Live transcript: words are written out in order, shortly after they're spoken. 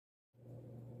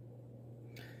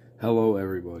Hello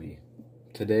everybody.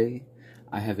 Today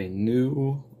I have a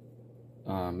new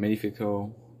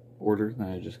minifig order that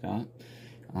I just got.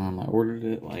 I ordered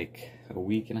it like a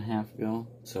week and a half ago,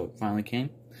 so it finally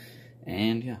came.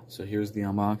 And yeah, so here's the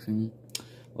unboxing.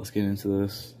 Let's get into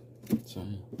this. So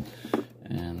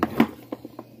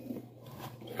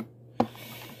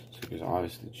here's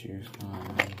obviously the cheers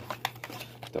card,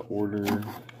 the order, and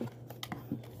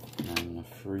the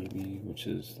freebie,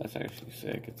 that's actually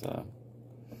sick. It's a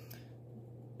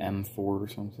M4 or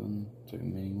something. It's like a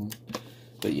mini one.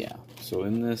 But yeah, so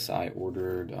in this I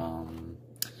ordered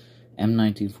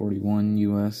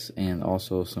m1941s and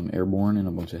also some Airborne and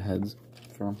a bunch of heads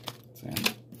from. So,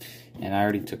 yeah. And I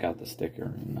already took out the sticker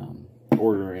and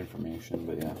order information,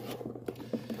 but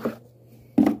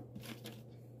yeah.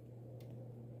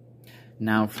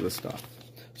 Now for the stuff.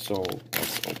 So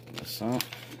let's open this up.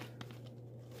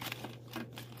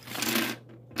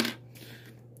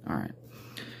 Alright.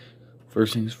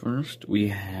 First things first, we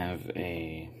have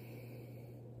a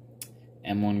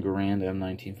M1941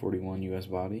 M1941 US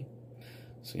body.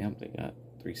 So yep, they got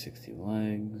 360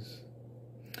 legs.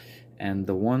 And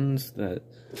the ones that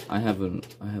I have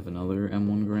another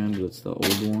M1941, but it's the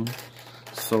old one.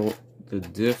 So the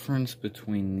difference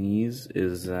between these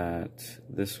is that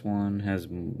this one has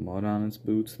mud on its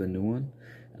boots, the new one,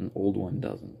 and the old one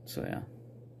doesn't. So yeah,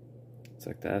 it's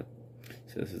like that.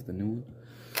 So this is the new one.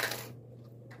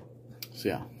 So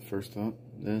yeah, first up,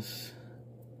 this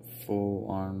full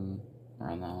arm,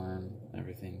 around the arm,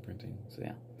 everything printing. So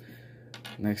yeah.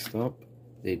 Next up,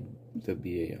 the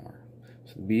BAR.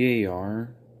 So the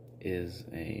BAR is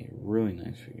a really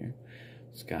nice figure.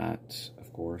 It's got,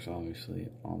 of course, obviously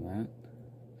all that,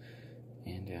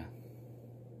 and yeah.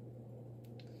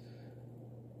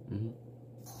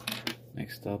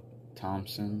 Next up,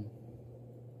 Thompson.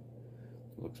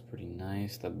 Looks pretty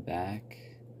nice. The back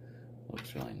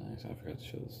looks really nice. I forgot to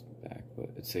show this back,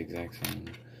 but it's the exact same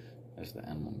as the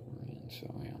M1941,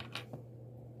 so yeah.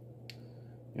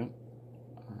 Yep.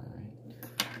 Alright.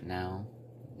 Now,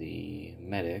 the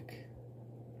medic,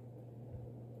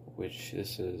 which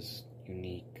this is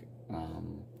unique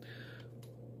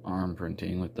arm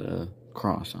printing with the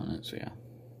cross on it, so yeah.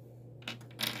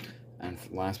 And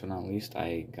last but not least,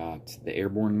 I got the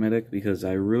Airborne medic because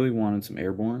I really wanted some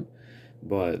Airborne,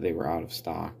 but they were out of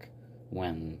stock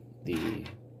when the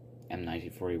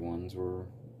M1941s were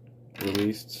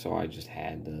released, so I just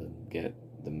had to get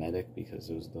the medic because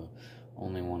it was the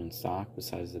only one in stock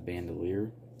besides the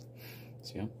bandolier.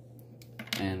 So yeah.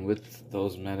 And with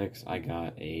those medics, I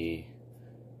got a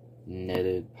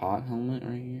netted pot helmet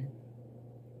right here.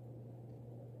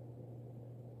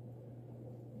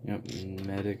 Yep,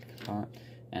 medic pot.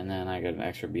 And then I got an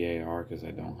extra BAR because I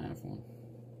don't have one.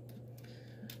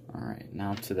 Alright,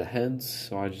 now to the heads.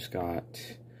 So I just got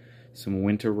some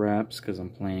winter wraps because I'm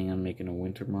planning on making a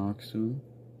winter mock soon.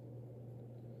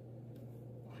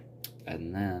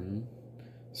 And then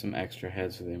some extra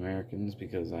heads for the Americans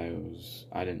because I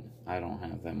don't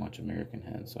have that much American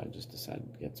heads, so I just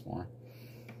decided to get some more.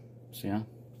 So yeah,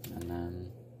 and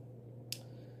then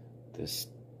this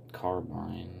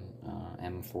carbine,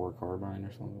 M4 carbine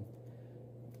or something.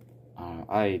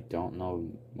 I don't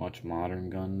know much modern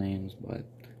gun names, but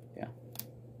yeah.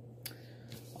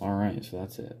 Alright, so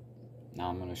that's it. Now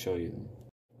I'm going to show you them.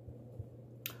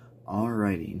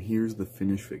 Alrighty, and here's the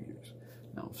finished figures.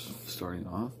 Now, starting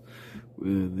off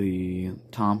with the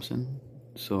Thompson.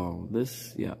 So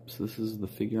this is the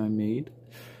figure I made.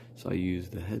 So I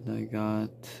used the head I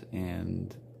got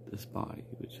and this body,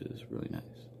 which is really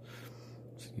nice.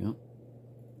 So yep,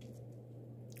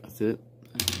 that's it.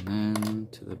 And then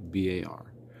to the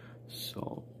BAR.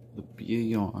 So the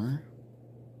BAR,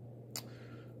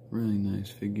 really nice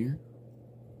figure.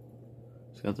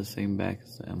 It's got the same back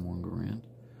as the M1941,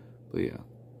 but yeah.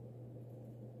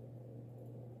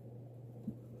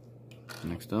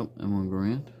 Next up,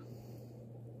 M1941.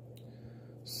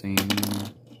 Same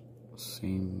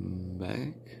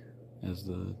back as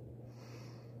the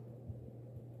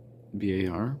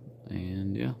BAR,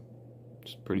 and yeah,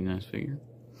 it's a pretty nice figure.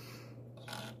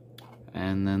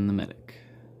 And then the medic,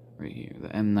 right here, the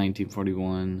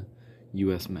M1941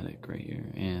 US medic right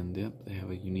here, and yep, they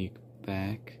have a unique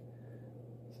back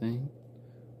thing,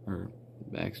 or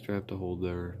back strap to hold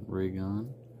their rig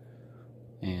on,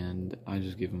 and I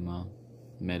just give them a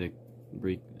medic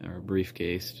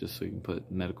briefcase just so you can put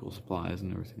medical supplies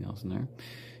and everything else in there.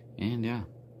 And yeah,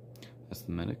 that's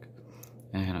the medic.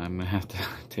 And I'm gonna have to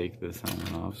take this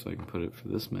helmet off so I can put it for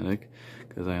this medic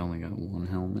because I only got one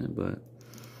helmet. But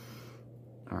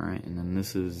alright, and then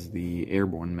this is the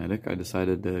Airborne medic. I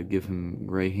decided to give him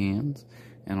gray hands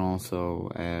and also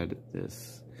add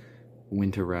this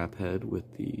winter wrap head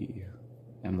with the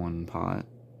M1 pot.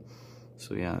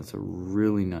 So yeah, it's a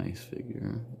really nice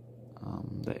figure.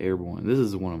 The Airborne. This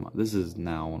is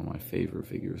now one of my favorite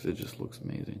figures. It just looks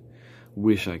amazing.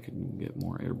 Wish I could get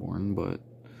more Airborne, but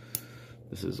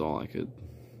this is all I could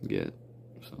get.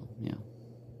 So yeah.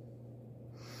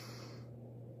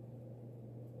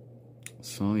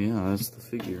 So yeah, that's the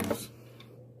figures.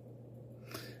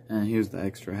 And here's the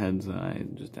extra heads that I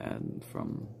just added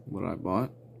from what I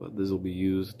bought. But this will be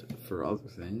used for other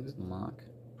things, the mock.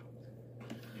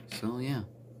 So yeah.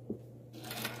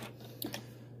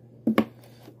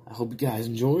 I hope you guys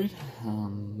enjoyed.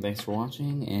 Thanks for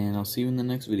watching, and I'll see you in the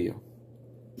next video.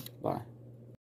 Bye.